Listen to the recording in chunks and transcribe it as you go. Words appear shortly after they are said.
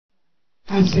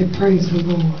I said, praise the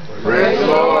Lord. Praise the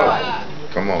Lord.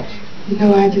 Come on. You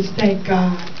know, I just thank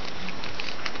God.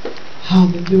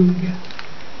 Hallelujah.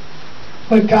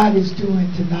 What God is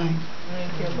doing tonight.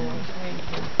 Thank you, Lord. Thank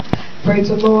you. Praise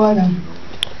the Lord.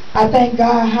 I thank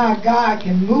God how God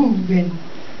can move, and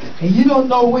you don't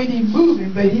know when He's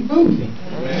moving, but He's moving.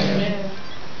 Amen.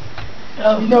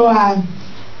 You know,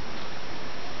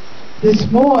 this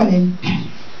morning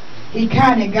He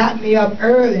kind of got me up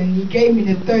early, and He gave me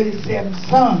the 37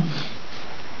 Psalms.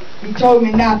 He told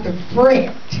me not to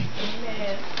fret.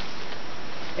 Amen.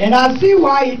 And I see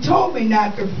why He told me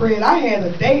not to fret. I had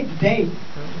a day today.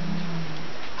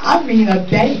 I mean a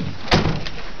day.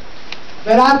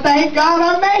 But I thank God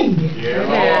I made it. Yeah,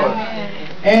 Lord.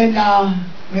 And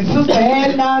when Sister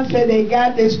Hannah said they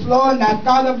got this floor, and I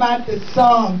thought about the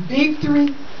song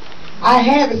Victory, I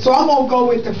have it. So I'm going to go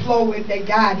with the flow when they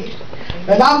got it.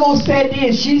 But I'm going to say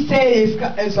this. She said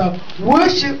it's a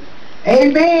worship.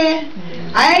 Amen.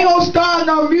 I ain't going to start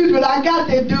no music, but I got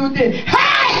to do this.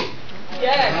 Hey!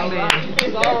 Yes.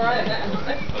 It's all right.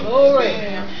 Glory.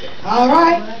 All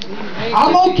right.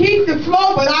 I'm going to keep the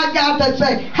flow, but I got to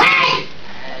say, hey!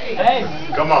 Hey.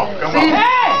 Come on. Come See, on.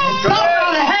 hey!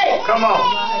 Somebody, hey! Come on.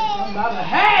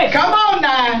 Hey. Come on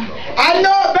now. I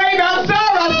know, baby, I'm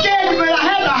sorry I scared you, but I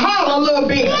had to holler a little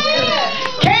bit.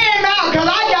 Came out because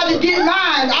I got to get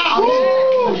mine out.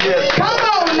 Yes. Come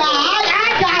on now.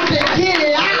 I got to get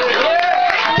it out.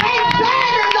 I ain't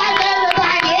serving like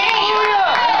everybody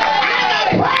else. I'm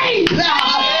a praise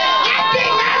Lord. I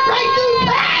get my breakthrough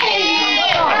praise.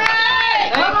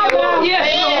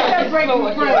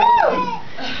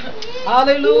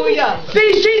 Hallelujah. See,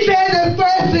 she said the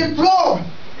threshing floor.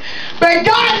 But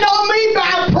God know me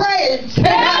by praise.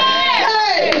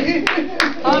 Hey.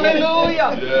 Hallelujah.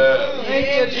 Yeah. Thank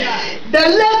you, Jesus. The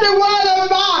little word of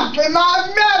mouth and my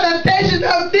meditation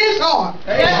of this heart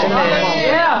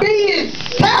Yeah. be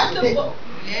accepted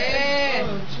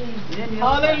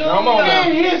Hallelujah.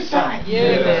 in His sight.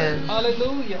 Yes.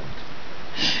 Hallelujah.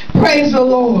 Praise the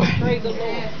Lord. Praise the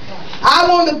Lord. I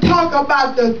want to talk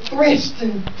about the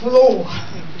threshing floor.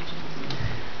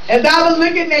 As I was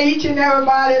looking at each and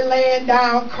everybody laying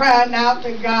down, crying out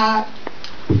to God,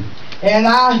 and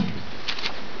I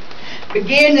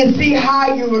began to see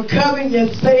how you were covering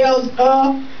yourselves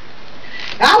up.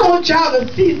 I want y'all to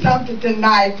see something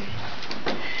tonight,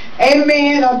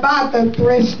 amen, about the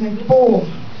threshing floor.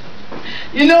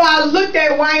 You know, I looked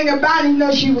at Wayne about, you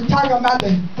know, she was talking about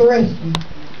the threshing.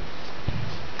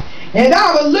 And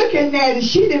I was looking at it,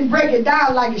 she didn't break it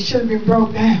down like it should have been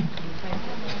broke down.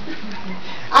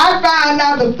 I found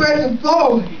out the threshing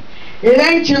floor, it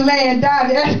ain't you laying down,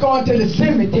 that's going to the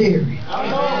cemetery.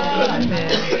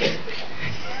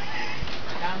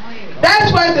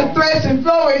 That's what the threshing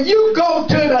floor is. You go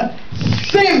to the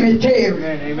cemetery.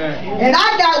 And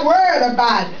I got word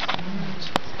about it.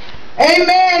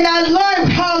 Amen. I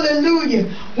learned, hallelujah,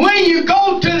 when you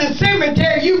go to the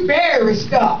cemetery, you bury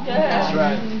stuff. That's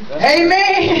right.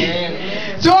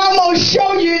 Amen. So I'm going to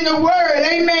show you in the word.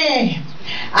 Amen.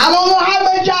 I don't know how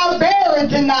much y'all bury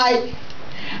tonight.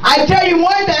 I tell you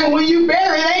one thing, when you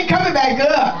bury it, ain't coming back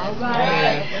up.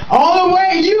 Only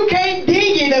way you can't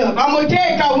dig it up. I'm going to tell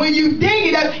you, because when you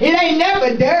dig it up, it ain't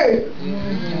never dirt.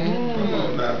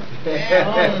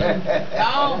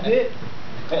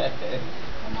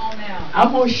 Come on now.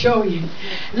 I'm going to show you.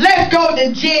 Let's go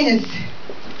to Genesis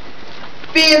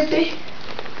 50.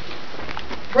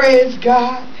 Praise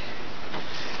God.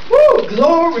 Woo,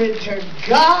 glory to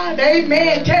God.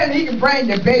 Amen. Tell him he can bring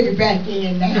the baby back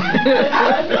in now.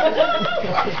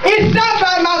 It's not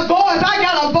by my voice. I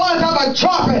got a voice of a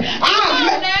trumpet.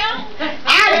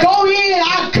 I go in,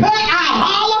 I cut, I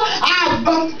holler,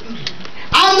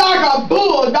 I'm like a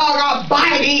bulldog. I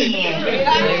bite in.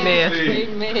 Amen.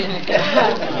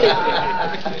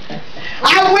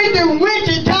 I went to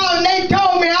Wichita and they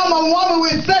told me I'm a woman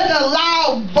with such a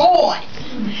loud voice.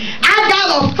 I got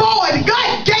a voice.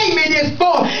 God gave me this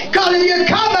voice. Because if you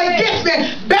come against me,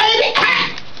 baby,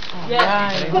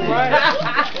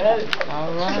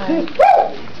 All right.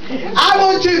 I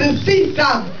want you to see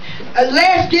something.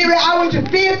 Let's give it. I want you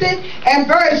 50 and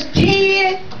verse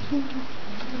 10.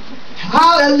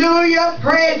 Hallelujah.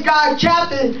 Praise God.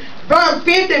 Chapter verse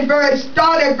 50 verse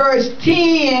start at verse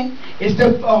 10 is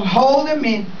to hold him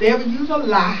and never use a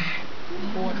lie.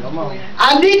 Come on.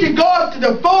 I need to go up to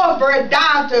the 4th verse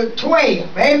down to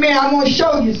 12. Amen. I'm going to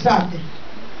show you something.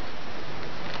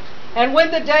 And when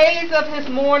the days of his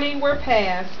mourning were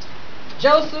past,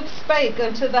 Joseph spake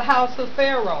unto the house of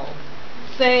Pharaoh,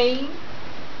 saying,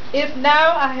 If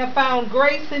now I have found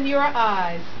grace in your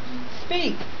eyes,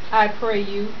 speak, I pray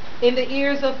you, in the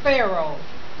ears of Pharaoh,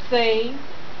 saying,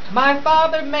 My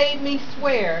father made me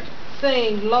swear,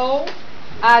 saying, Lo,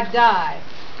 I die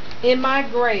in my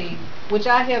grave, which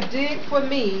I have digged for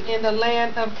me in the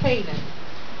land of Canaan.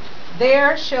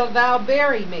 There shalt thou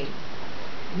bury me.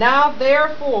 Now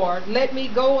therefore let me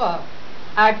go up,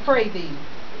 I pray thee,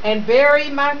 and bury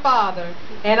my father,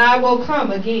 and I will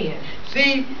come again.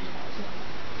 See,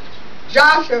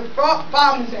 Joshua's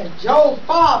father said Joe's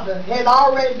father had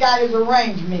already got his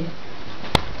arrangement.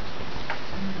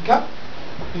 Go.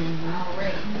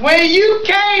 When you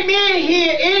came in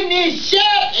here in this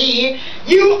shed here,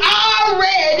 you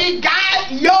already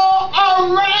got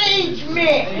your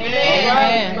arrangement.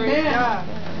 Amen.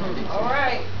 Amen. All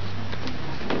right.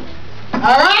 All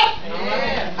right?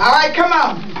 Amen. All right, come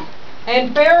on.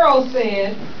 And Pharaoh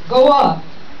said, Go up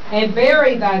and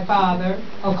bury thy father,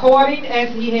 according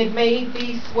as he had made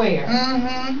thee swear.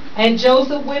 And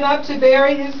Joseph went up to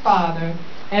bury his father,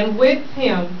 and with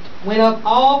him went up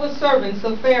all the servants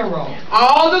of Pharaoh.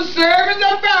 All the servants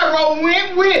of Pharaoh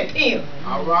went with him.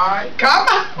 All right. Come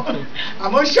on.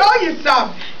 I'm going to show you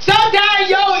something. Sometimes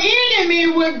your enemy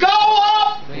will go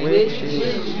up With you.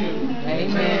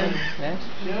 Amen. That's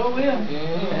Sure will.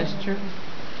 That's true.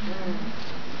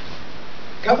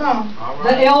 Come on. All The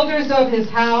right. elders of his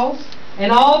house,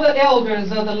 and all the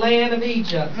elders of the land of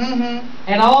Egypt, Mm-hmm.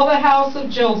 and all the house of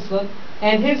Joseph,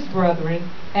 and his brethren,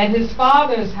 and his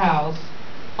father's house,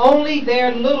 only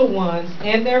their little ones,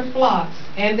 and their flocks,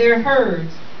 and their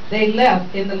herds, they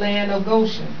left in the land of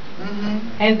Goshen. Mm-hmm.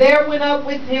 And there went up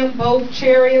with him both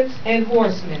chariots and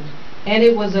horsemen, and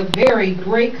it was a very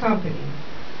great company.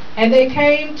 And they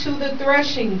came to the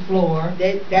threshing floor.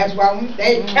 That's why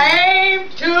they came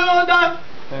to the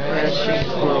Threshing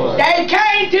floor. they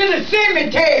came to the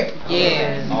cemetery.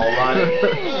 Yes.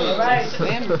 All right.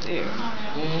 Cemetery.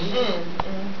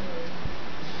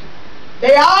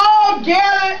 They all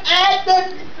gathered at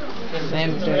the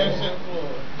Cemetery.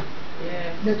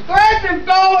 threshing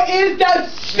floor is the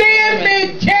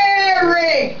cemetery.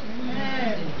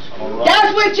 All right.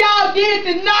 That's what y'all did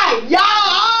tonight. Y'all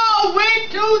all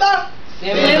went to the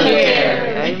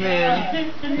Cemetery.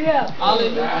 Amen. Yeah.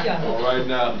 Hallelujah. All right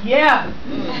now. yeah.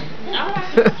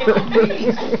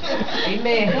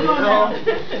 Amen. Come on now.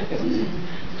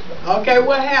 Okay,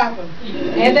 what happened?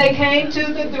 And they came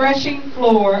to the threshing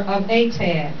floor of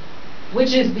Atad,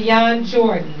 which is beyond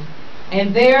Jordan.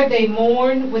 And there they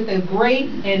mourned with a great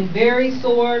and very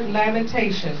sore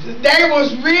lamentation. They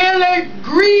was really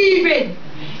grieving.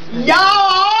 Y'all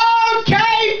all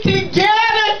came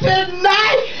together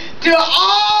tonight to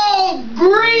all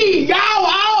grieve. Y'all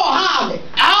all hollered.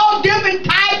 All different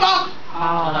type of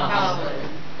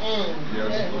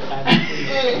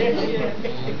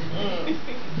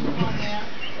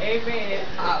Amen.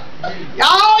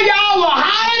 y'all were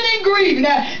hollering and grieving.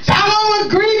 Now, some was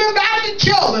grieving about the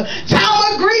children. Some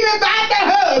was grieving about the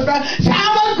husband.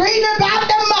 Some was grieving about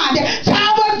the money.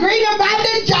 Some was grieving about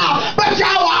the job. But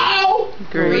y'all all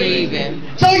Grieving.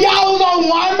 so y'all was on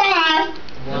one mind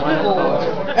One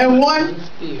accord. and one.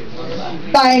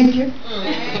 Thank you.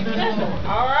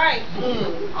 All right.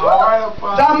 All right,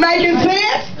 Apostle. So I'm making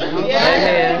sense?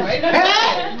 Yes.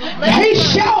 Huh? He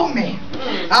showed me.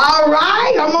 All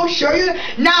right, I'm going to show you.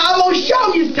 Now I'm going to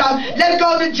show you something. Let's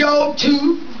go to Job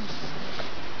 2.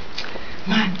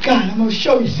 My God, I'm going to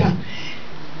show you something.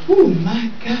 Oh, my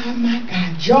God, my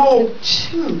God. Job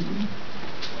 2.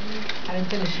 I didn't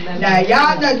finish 11. Now,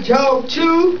 y'all know Job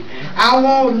 2. I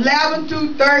want 11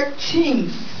 through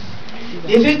 13.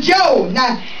 This is Job.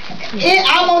 Now,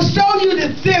 I'm going to show you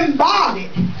the symbolic.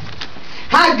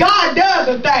 How God does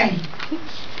a thing.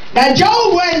 Now,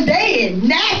 Job wasn't dead,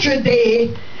 natural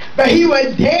dead, but he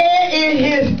was dead in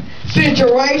his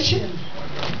situation,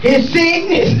 his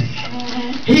sickness.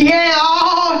 He had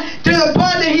all to the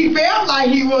point that he felt like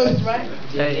he was. Right?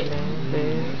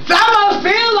 Amen. Some of us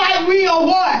feel like we are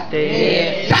what?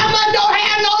 Dead. Some of us don't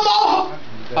have no more.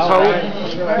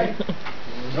 That's right.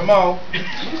 Come on.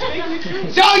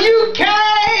 So you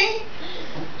came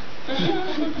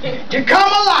to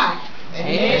come alive.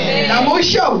 Amen. Now I'm going to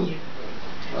show you.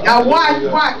 Now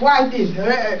watch this.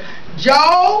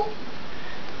 Job,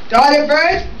 started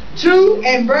verse 2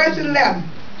 and verse 11.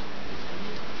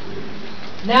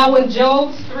 Now when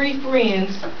Job's 3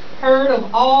 friends heard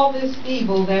of all this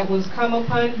evil that was come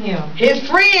upon him, His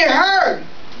friend heard.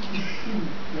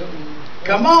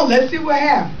 Come on, let's see what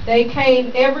happened. they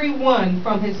came every one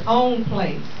from his own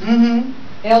place. Mm-hmm.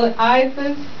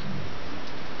 Eliphaz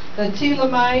the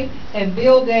Telamite, and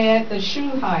Bildad the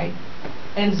Shuhite,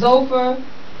 and Zophar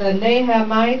the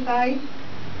Naamathite,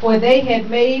 for they had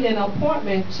made an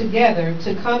appointment together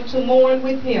to come to mourn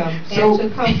with him and to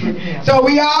comfort him. So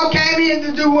we all came in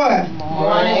to do what?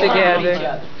 Mourn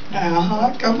together.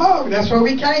 Come on. That's what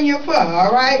we came here for,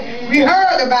 all right? We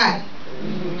heard about it.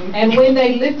 And when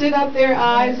they lifted up their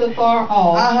eyes afar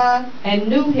off, and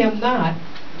knew him not,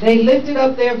 they lifted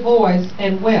up their voice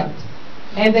and wept.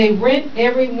 And they rent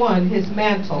every one his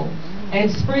mantle, and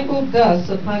sprinkled dust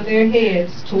upon their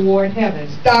heads toward heaven.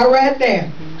 Start right there.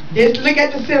 Just look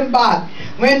at the symbol.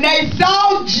 When they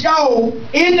saw Job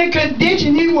in the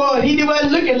condition he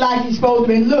wasn't looking like he's supposed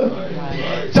to be looking.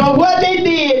 So what they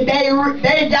did,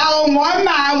 they got on one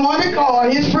mind, one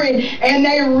accord, his friend, and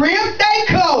they ripped their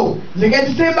clothes. Look at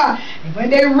the symbol. And when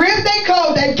they ripped their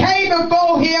clothes, they came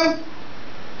before him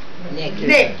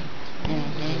naked.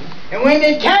 And when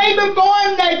they came before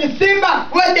him naked, the symbol,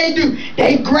 what they do?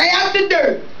 They grabbed the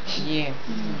dirt. Yeah.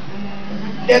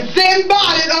 The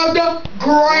symbolic of the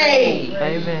grave.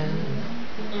 Amen.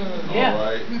 Yeah. All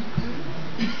right.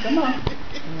 Come on.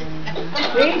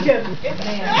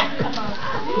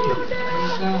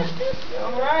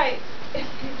 All right.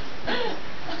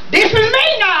 This is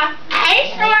me now. I ain't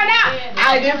showing out.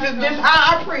 This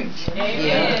how I preach.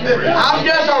 I'm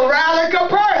just a radical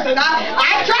person.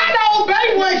 I try to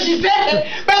obey what she said,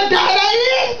 but that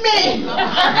ain't me.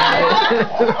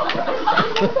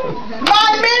 My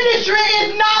ministry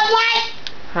is not like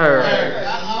Her.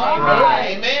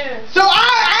 Right. Amen. so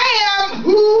I am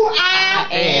who I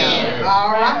am.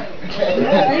 All right.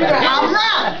 I'm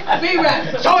right. Be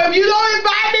right. So if you don't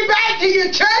invite me back to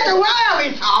your church or whatever,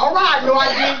 it's all right. No, I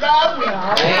did God will.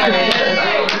 All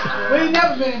right. We ain't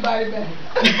never been invited back.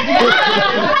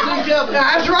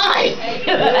 That's right.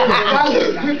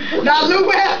 Now look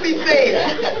what else he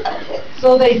said.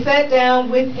 So they sat down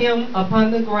with him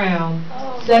upon the ground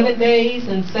 7 days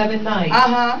and 7 nights,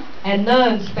 and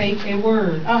none spake a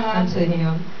word unto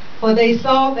him, for they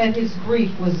saw that his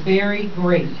grief was very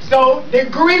great. So the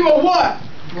grief of what?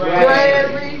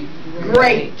 Very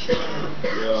great.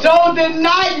 So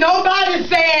tonight nobody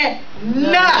said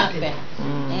nothing.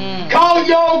 Cause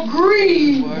your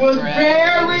grief was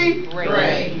very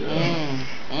great.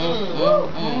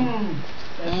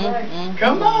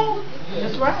 Come on.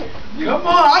 That's right. Come on,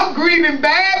 I'm grieving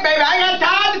bad, baby. I ain't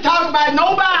got time to talk about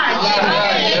nobody. I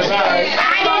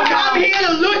didn't come here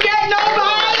to look at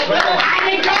nobody.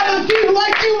 I didn't come to see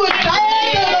what you were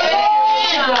saying to the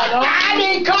Lord. I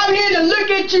didn't come here to look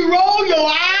at you roll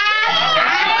your eyes.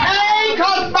 I came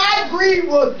because my grief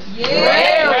was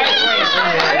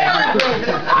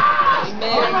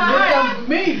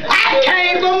me. I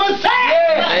came for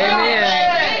myself. Amen.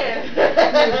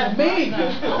 Me.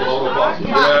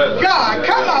 God,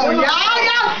 come on,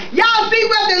 y'all see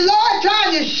what the Lord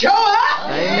trying to show us?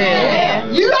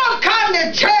 Amen. You don't come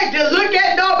to church to look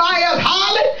at nobody else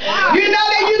hollering. You know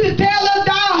they used to tell us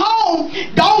down home,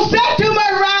 don't sit too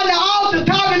much around the altar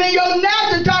talking in your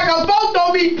natural talk, or folks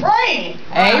don't be praying.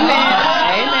 Amen.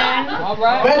 Amen. All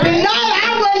right. But tonight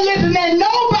I wasn't listening to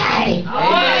nobody.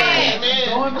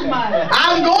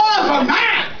 I'm going for mine.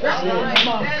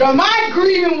 Because my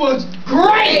grieving was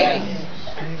great.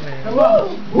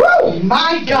 Woo,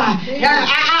 my God. Now,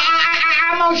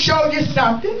 I'm going to show you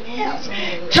something else.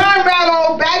 Turn right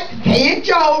over back. Hey,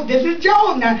 Job. This is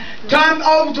Job now. Turn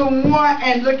over to 1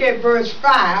 and look at verse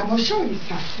 5. I'm going to show you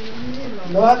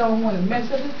something. Lord, I don't want to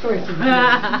mess up the thread.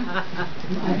 My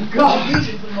God.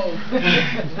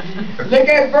 Look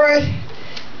at verse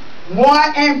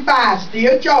 1 and 5.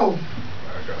 Still Job.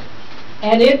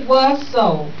 And it was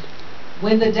so,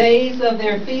 when the days of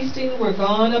their feasting were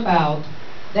gone about,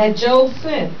 that Job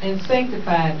sent and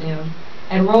sanctified them,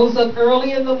 and rose up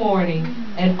early in the morning,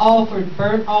 and offered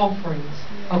burnt offerings,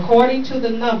 according to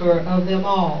the number of them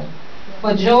all.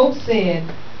 For Job said,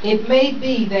 it may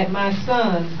be that my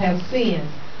sons have sinned,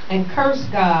 and cursed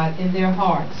God in their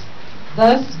hearts.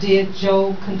 Thus did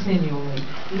Job continually.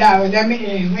 Now,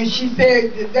 when she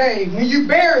said today, when you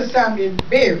bury something, it's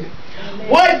buried.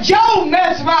 What Job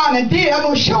messed around and did, I'm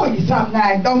going to show you something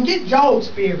now. Don't get Job's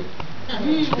spirit.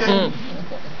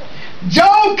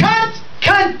 Job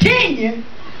continued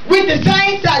with the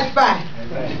same sacrifice.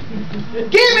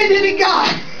 Give it to the God.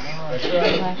 To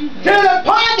the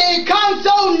point that it comes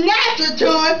so natural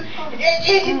to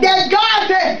him that God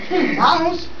said,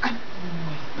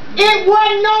 it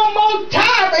wasn't no more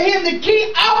time for him to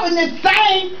keep offering the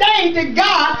same thing to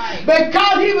God,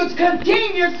 because he was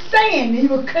continuing saying,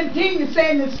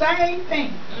 the same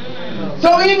thing.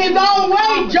 So in his own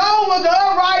way, Job was an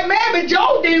upright man, but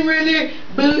Job didn't really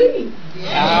believe.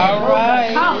 All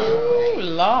right. Ooh,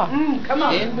 Lord. Come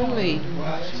on. Didn't believe.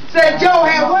 Said Job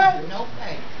had what? No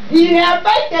faith. He didn't have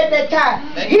faith at that time.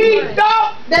 He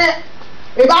thought that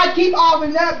if I keep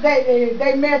offering up,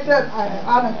 they mess up.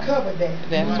 I done covered that.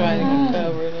 That's right. They can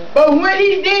cover it up. But when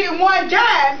he did it one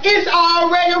time, it's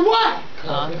already what?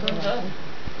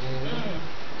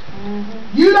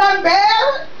 You done bear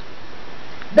it?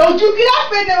 Don't you get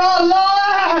up in there, oh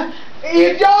Lord.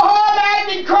 If your heart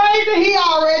acting crazy, he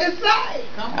already saved.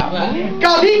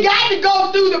 Because he got to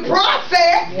go through the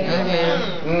process.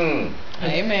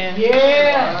 Amen.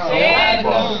 Yeah.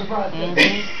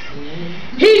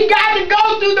 He got to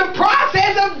go through the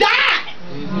process of dying.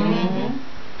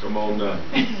 Come on now.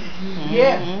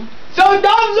 Yeah. So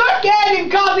don't look at him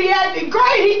because he acting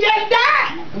crazy. He just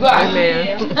died.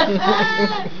 Amen.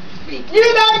 You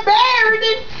done buried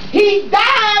him. He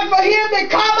died for him to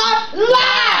come up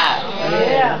alive.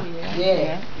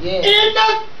 In the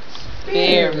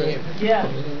spirit. Yeah.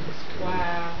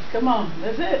 Wow. Come on,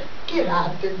 that's it. Get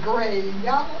out the grave,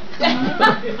 y'all. That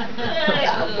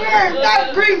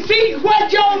green. See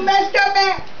what y'all messed up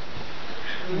at?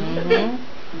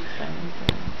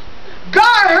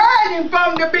 God heard him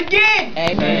from the beginning.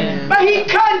 Amen. But he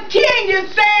continued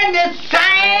saying the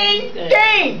same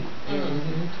thing.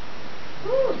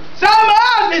 Some of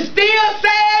us is still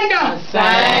saying the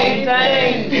Same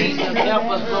thing.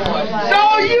 So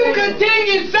you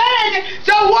continue saying it.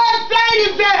 So what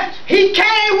Satan said? He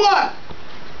came what?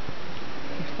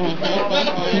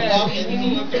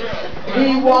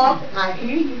 He walked. I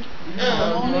hear you.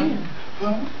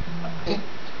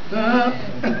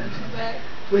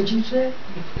 What you said?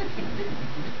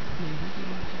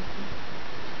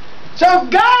 So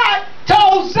God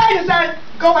told Satan, said,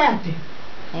 go after him.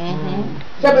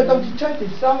 Said, but don't you touch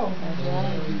his soul.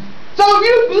 So if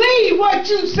you believe what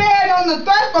you said on the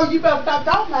threshold, you better stop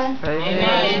talking, man.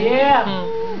 Yeah.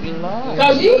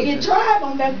 Because you get tried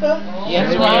on that stuff.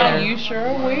 That's right. You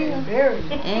sure will. Bury.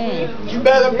 You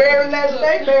better bury and let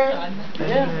stay buried.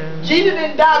 Yeah. Jesus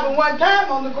didn't die but one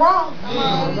time on the cross.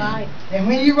 And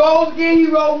when he rose again, he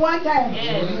rose one time.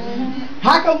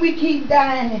 How come we keep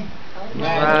dying? I'm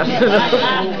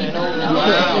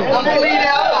gonna leave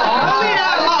that alone.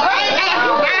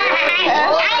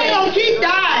 I ain't gonna keep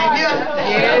dying.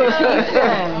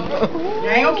 I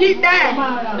ain't gonna keep dying.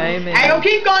 Amen. I ain't gonna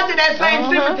keep going to that same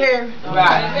cemetery.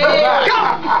 Right.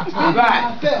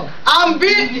 I'm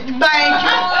busy. Thank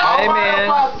you.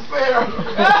 Amen.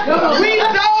 We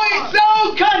so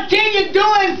continue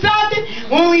doing something.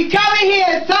 When we come in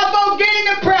here, some folks get in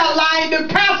the prayer line, the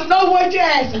pastor know what you're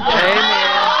asking.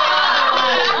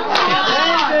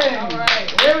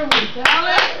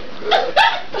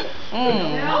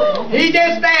 He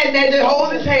just standing there, just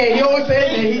hold his hand. He always says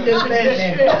that. He just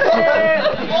standing there.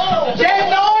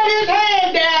 Just hold his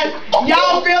hand there.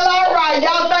 Y'all feel all right.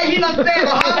 Y'all think he done said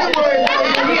 100 words.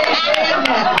 He ain't saying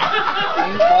that.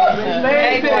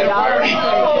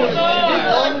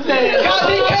 Because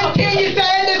he continues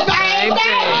saying the same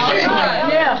thing.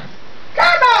 Yeah.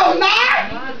 Come on, now.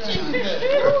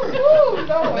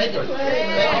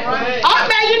 I'm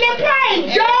making it plain.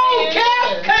 Job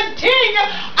kept continue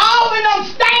offering them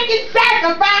stinking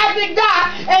sacrifices to God,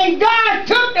 and God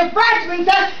took the fraction and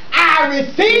said, I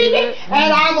receive it,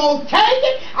 and I'm going to take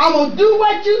it. I'm going to do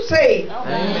what you said.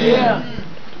 Yeah.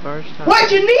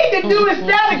 What you need to do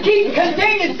instead of keep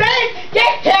continuing saying,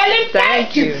 just tell him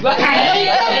thank you. Lord, I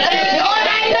love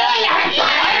you.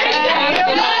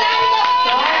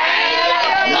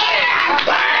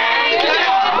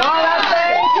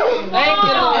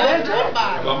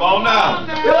 Come on now.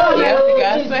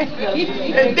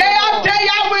 And then I'll tell you,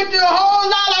 I went through a whole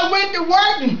lot. I went to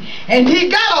work, and he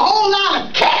got a whole lot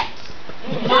of cats.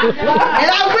 And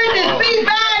I went to see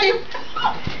about him,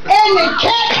 and the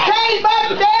cat came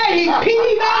up there. He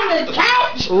peed on the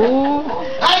couch,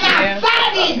 and I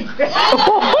sat in. Yes,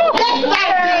 I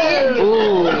did.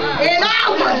 And I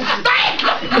was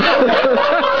thankful.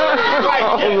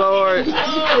 Oh, Lord. The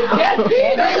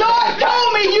Lord told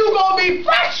me you gonna be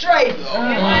frustrated.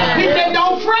 He said,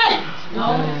 don't fret. I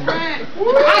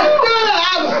stood up,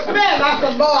 I was smelling. I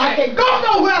said, Lord, I can't go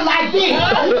nowhere like this.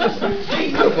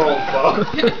 Come on, Bob.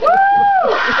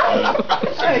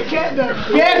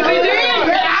 Yes, he did.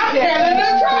 I'm telling the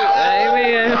truth.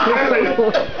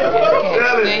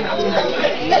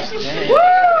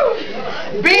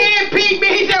 Woo! Ben peeked me.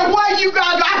 He said, what you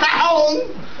got? I said, home.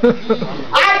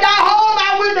 I got home. I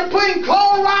went to putting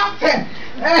Clorox and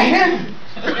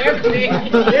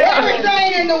everything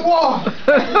in the water.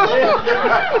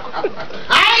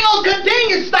 I ain't gonna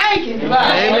continue stinking.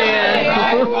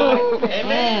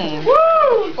 Amen. Woo!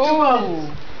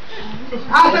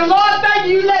 I said, Lord, thank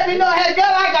you. You let me know how good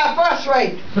I got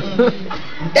frustrated.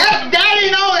 That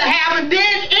didn't only happen.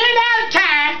 Then in that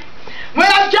time, when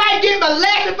I'm trying to get my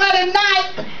lesson for the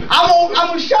night, I'm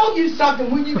gonna show you something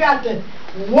when you got to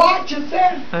watch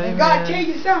yourself and God tell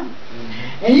you something.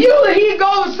 And usually he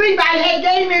goes to sleep. I had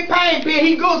gave him a pain pill.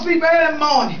 He goes to sleep early in the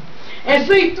morning. and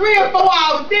sleep 3 or 4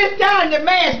 hours. This time the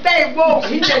man stayed woke.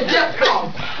 He said, just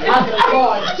call. I said,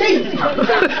 Lord Jesus.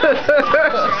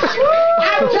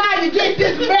 I'm trying to get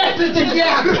this message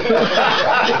together.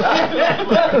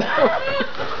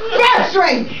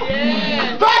 Frustration.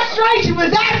 Yeah. Frustration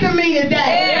was after me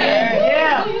today.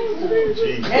 Yeah.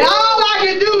 And all I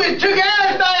could do is took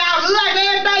everything I was like,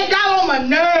 everything got on my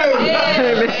nerves.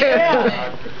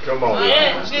 Yeah. Come on.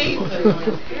 Yeah, Jesus.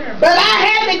 But I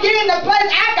had to get in the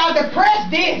place, I got to press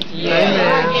this.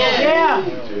 Yeah.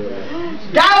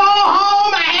 Got on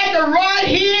home, I had to run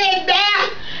here and there.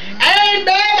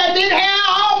 Amen. I didn't have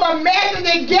all my messes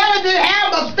together, didn't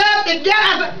have my stuff together.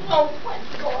 I said, oh, what's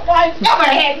going on? I never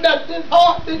had nothing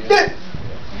hard to do.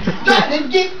 Trying to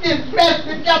get this mess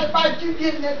together about you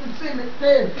getting at the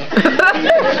cemetery.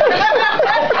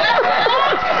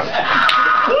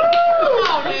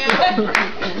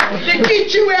 To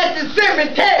get you at the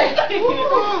cemetery.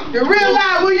 To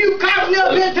realize when you coming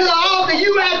up into the altar,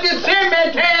 you at the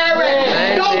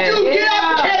cemetery. Don't you get up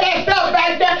and tear that stuff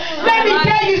back there. Let me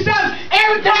tell you something.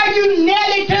 Every time you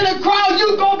nail it to the cross,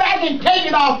 you go back and take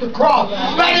it off the cross.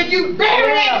 But if you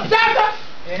bury that sucker,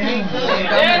 Amen.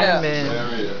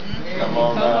 Come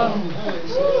on now.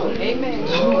 Amen.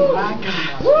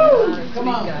 woo, come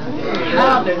on.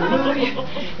 Hallelujah.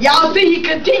 Y'all see, he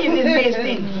continued his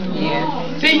message.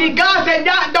 Yeah. See, God said,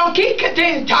 don't keep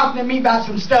continuing talking to me about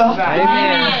some stuff.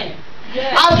 Amen.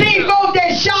 I seen folks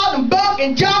that shot and buck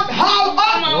and jumped and holler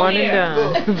up. One and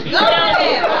done.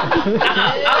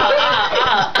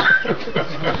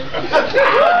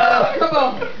 Come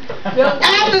on.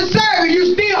 After service,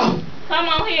 you still. Come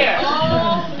on here.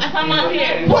 Come on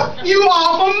here. What? You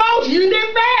all for motion. You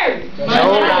didn't marry.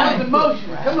 That's the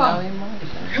motion. Come on.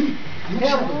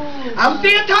 I'm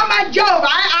still talking about Job.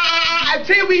 I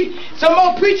tell some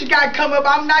more preachers got to come up.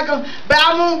 I'm not gonna, but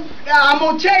I'm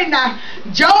gonna tell you now.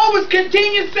 Job was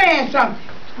continuing saying something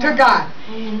to God,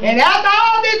 and after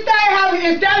all this thing happened,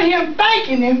 instead of him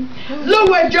thanking him, look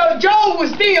what Job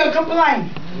was still complaining.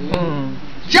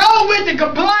 Job went to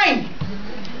complain.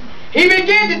 He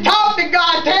began to talk to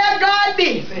God, tell God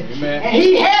this, and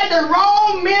he had the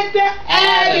wrong mental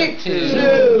attitude.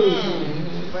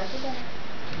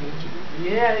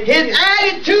 Yeah. His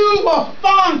attitude was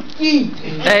funky.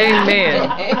 Amen.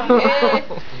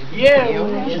 Yeah.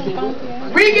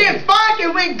 We get funky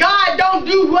when God don't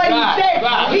do what he said.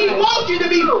 He wants you to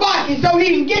be funky so he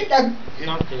can get the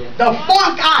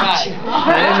funk out you.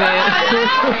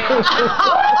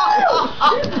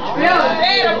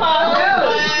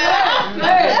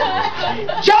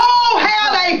 Job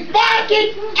had a funky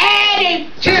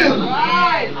attitude.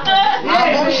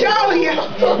 I'm going to show you.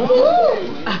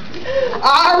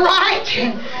 All right.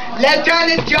 Let's turn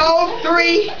to Job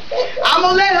 3. I'm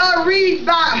going to let her read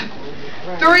about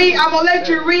 3. I'm going to let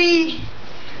you read.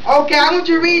 Okay, I want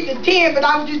you to read the 10, but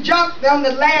I want you to jump on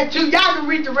the last 2. Y'all can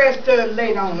read the rest of it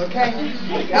later on, okay?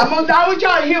 I want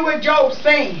y'all to hear what Job's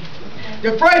saying.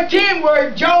 The first 10 were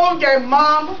Job, their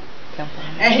mama,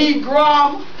 and he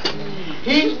grumbled.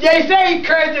 They say he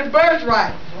cursed his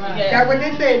birthright. That's what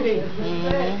they say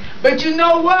there. But you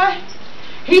know what?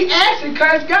 He actually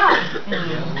cursed God.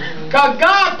 Because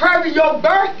God purposed your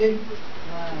birthday.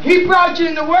 He brought you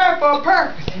in the world for a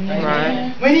purpose.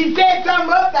 Right. When he said something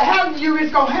up to happen to you,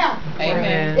 it's going to happen.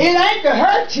 Amen. It ain't to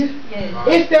hurt you.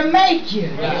 It's to make you.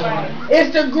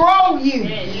 It's to grow you.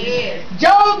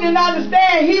 Job didn't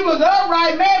understand he was an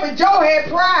upright man, but Job had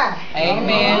pride.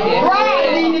 Amen.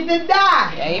 Pride needed to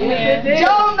die. Amen.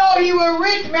 Job know he was a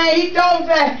rich man. He told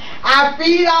him, I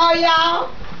feed all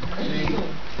y'all.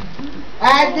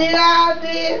 I did all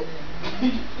this.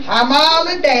 I'm all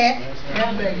of that.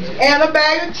 And a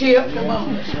bag of chips.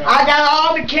 I got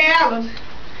all the camels.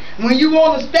 When you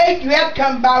want a steak, you have to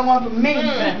come buy one from me. Come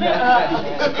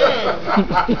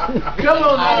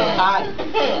on now.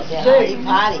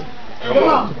 Come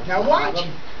on. Now watch.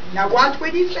 Now watch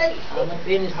what he says.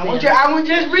 I want you to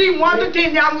just read 1 to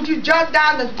 10. I want you to jump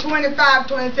down to 25,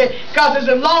 26. Because it's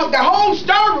a long, the whole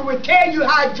story will tell you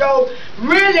how Job's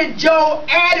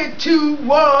attitude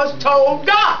was toward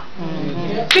God.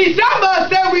 See, some of us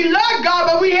say we love God,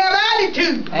 but we have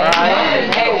attitude.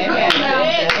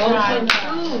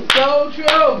 So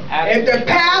true. If the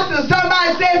pastor,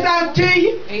 somebody says something to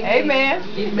you, Amen.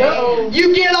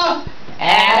 you get a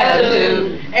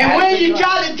Attitude. And when you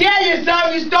try to tell you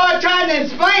something, you start trying to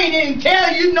explain it and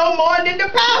tell you no more than the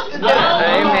pastor does.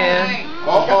 Amen.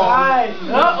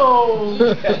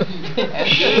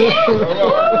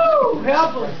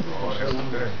 Help us.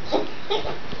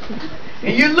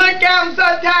 And you look at him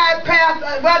sometimes,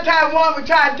 pastor. One time one was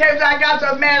trying to tell me I got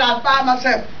so mad I find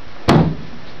myself.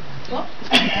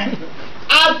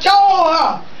 I told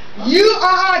her, You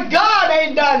are God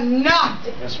ain't done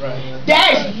nothing. That's right.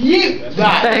 That's you.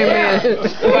 Amen.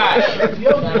 Right. You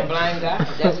don't blame God.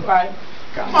 That's right.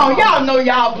 Come on, y'all know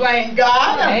y'all blame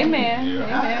God. Amen.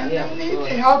 Yeah.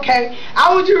 Amen. Okay,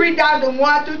 I want you to read down to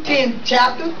 1 through 10,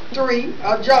 chapter 3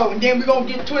 of Job, and then we're going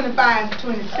to get 25 and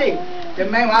 26. The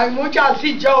man, I want y'all to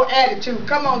see Job's attitude.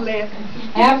 Come on, Les.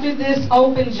 After this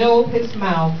opened Job his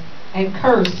mouth and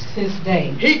cursed his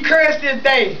day. He cursed his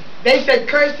day. They said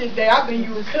curse his day. I think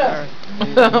you were cursed.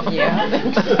 Yeah.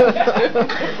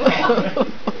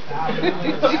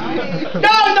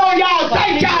 No, y'all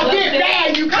say y'all get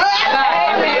mad, you cursed.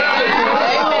 Amen.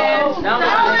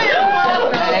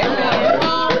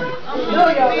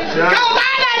 Cause I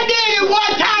done did it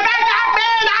one time. I got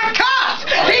mad, I cussed.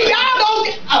 See, y'all don't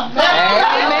get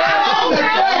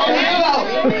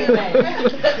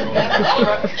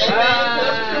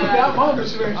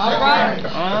All right.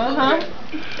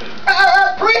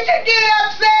 preacher get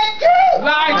upset too.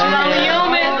 Right, you're only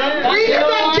human. Preacher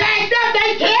been jacked up.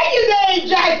 They tell you they ain't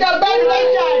jacked up, baby. They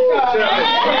jacked up.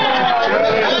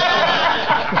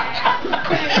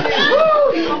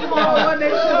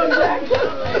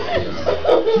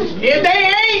 If they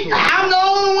ain't, I'm the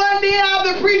only one there out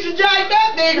the preacher jacked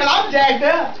up there, because I'm jacked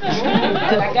up.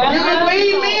 You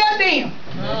believe me or them?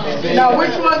 Now,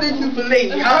 which one did you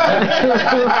believe?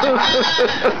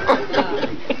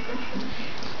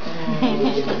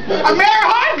 A merry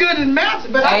heart good as master,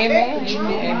 but Amen.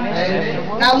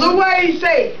 Amen. Now look what he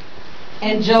said.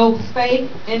 And Job spake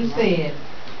and said,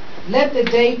 Let the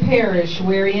day perish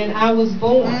wherein I was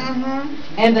born,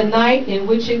 and the night in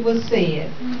which it was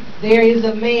said, There is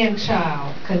a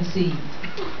man-child conceived.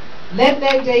 Let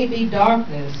that day be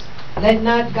darkness. Let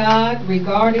not God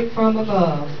regard it from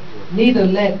above, neither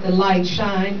let the light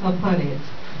shine upon it.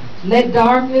 Let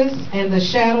darkness and the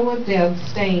shadow of death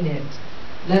stain it.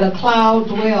 Let a cloud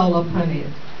dwell upon it.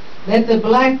 Let the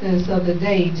blackness of the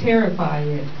day terrify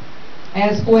it.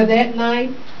 As for that night,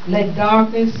 let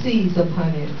darkness seize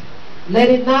upon it. Let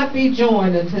it not be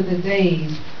joined unto the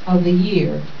days of the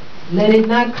year. Let it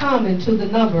not come into the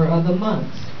number of the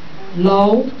months.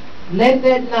 Lo, let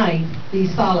that night be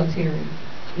solitary.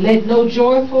 Let no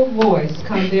joyful voice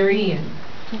come therein.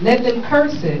 Let them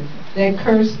curse it that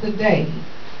curse the day,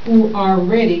 who are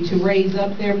ready to raise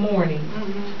up their mourning.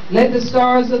 Let the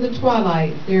stars of the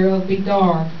twilight thereof be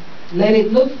dark. Let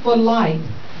it look for light,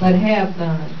 but have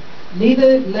none.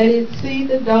 Neither let it see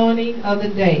the dawning of the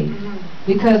day,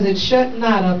 because it shut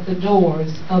not up the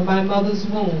doors of my mother's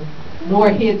womb, nor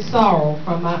hid sorrow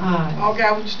from my eyes. Okay,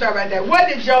 I want you to start right there. What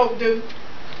did Job do?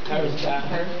 Curse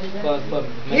God.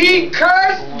 He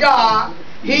cursed God.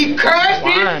 He cursed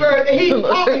his birth.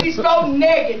 He spoke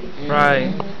negative.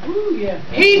 Right.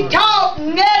 He talked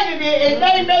negative, and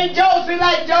they made Job feel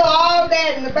like Job all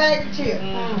that in the bag of chips.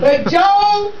 But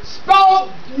Job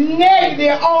spoke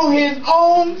negative on his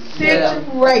own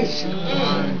situation.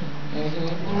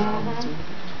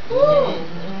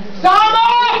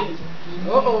 Somebody!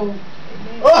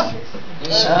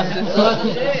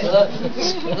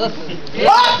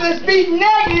 Us speak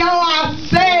negative on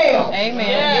ourselves. Amen.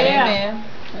 Amen.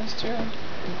 That's true.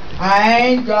 I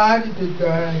ain't got it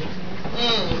today.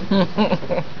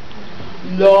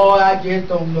 Lord, I just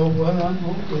don't know what I'm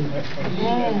going to do.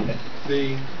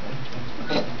 See?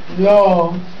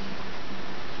 Lord,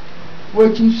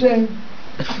 what you say?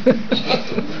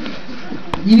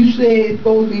 You said it's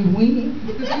supposed to be when?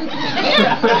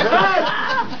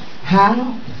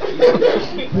 How?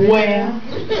 Where?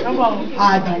 Come on.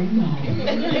 I don't know.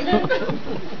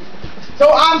 So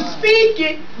I'm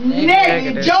speaking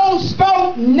negative. Job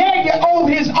spoke negative on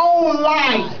his own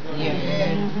life.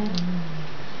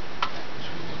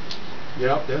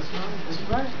 Yep, that's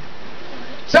right.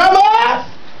 Some of us,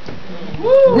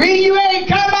 when you ain't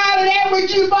come out of that, what you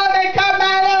supposed to come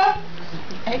out of,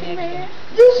 Amen.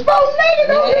 you spoke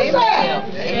negative on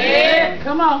yourself. Yeah.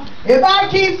 Come on. If I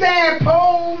keep saying,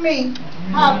 pull me,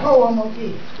 how poor I'm going to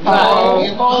get? Come on,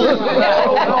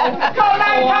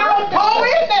 pull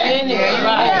in there.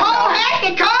 Pull had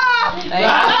to come.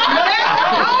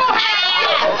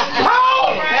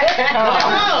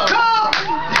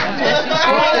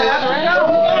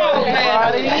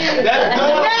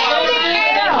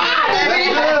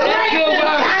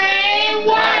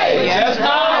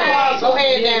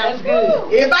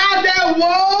 If I say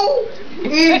woe,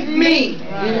 it's me.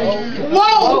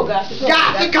 Woe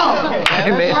got to come.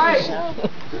 Amen.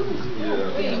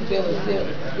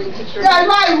 That's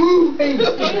right, woo me.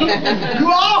 You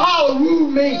all holler woo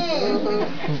me.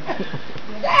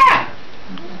 Yeah.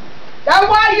 That's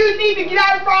why you need to get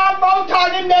out from folks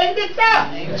talking negative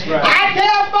stuff. That's right. I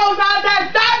tell folks all the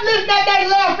time, stop listening at that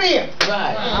left ear.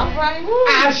 Right. All right.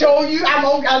 I'll show you. I'm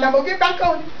gonna get back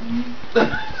on it.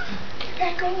 Get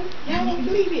back on it. Y'all don't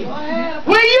believe it.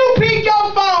 When you pick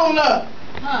your phone up,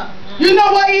 you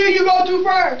know what ear you go to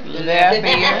first? Left ear.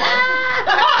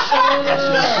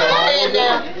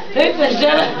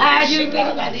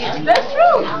 That's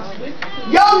true.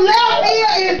 Your left ear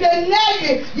is the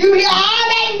negative. You hear all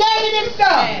that negative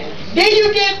stuff. Then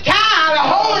you get tired of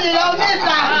holding it on this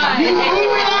side. You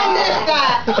move it on this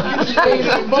side. And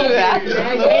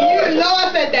you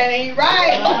know that ain't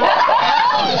right.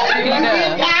 You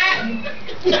get tired.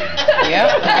 Yep.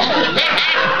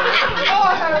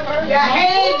 Your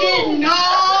head getting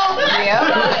numb. Yep.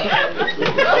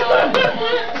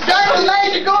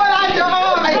 Circulation going out your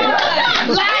arm. Life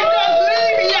just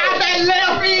leaving out that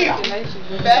left ear.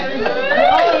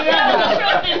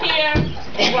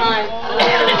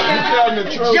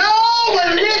 Job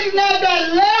was listening at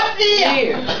that left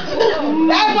ear.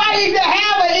 That's why he said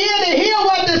have an ear to hear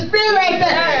what the Spirit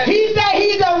said. He said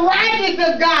he's the righteous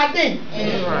of God. So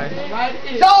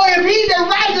if he's the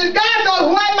righteous God, so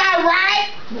who am I right?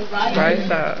 Right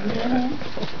side.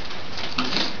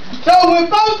 So when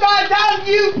folks start telling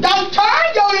you, don't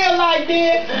turn your ear like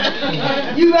this,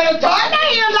 you better turn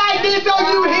that ear like this so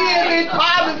you hear his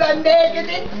promise are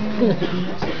negative.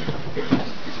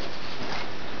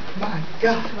 My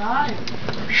God.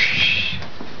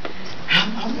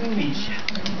 I'm gonna miss you.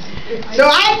 So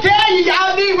I tell you,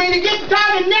 y'all need, when you get to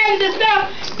talking negative stuff,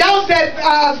 don't say,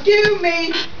 excuse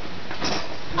me,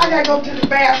 I gotta go to the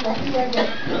bathroom.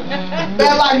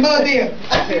 They're like mother here.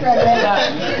 I'll be right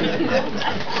back.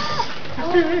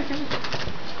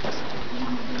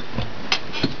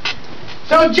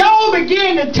 So Job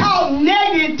began to talk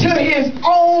negative to his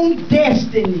own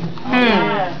destiny.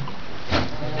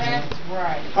 That's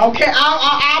right. Okay,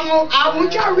 I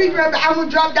want y'all to read right back. I'm going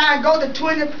to drop down and go to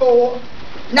 24,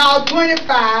 no,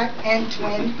 25 and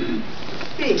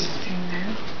 26.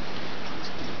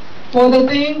 For the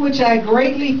thing which I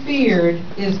greatly feared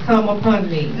is come upon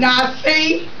me. Now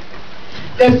see,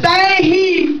 the thing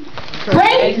he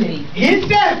greatly, he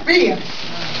said fear.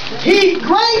 He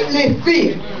greatly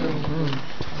feared.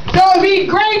 So if he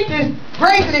greatly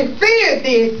feared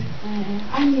this,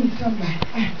 I need somebody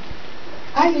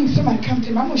to come to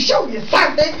me. I'm going to show you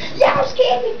something. Y'all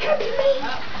scared me? Come to me.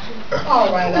 All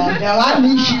right, now I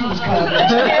knew she was coming.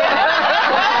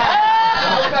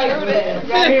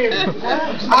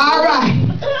 All right.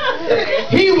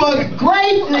 He was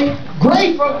greatly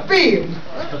grateful fear.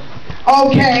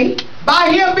 Okay. By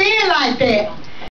him being like that,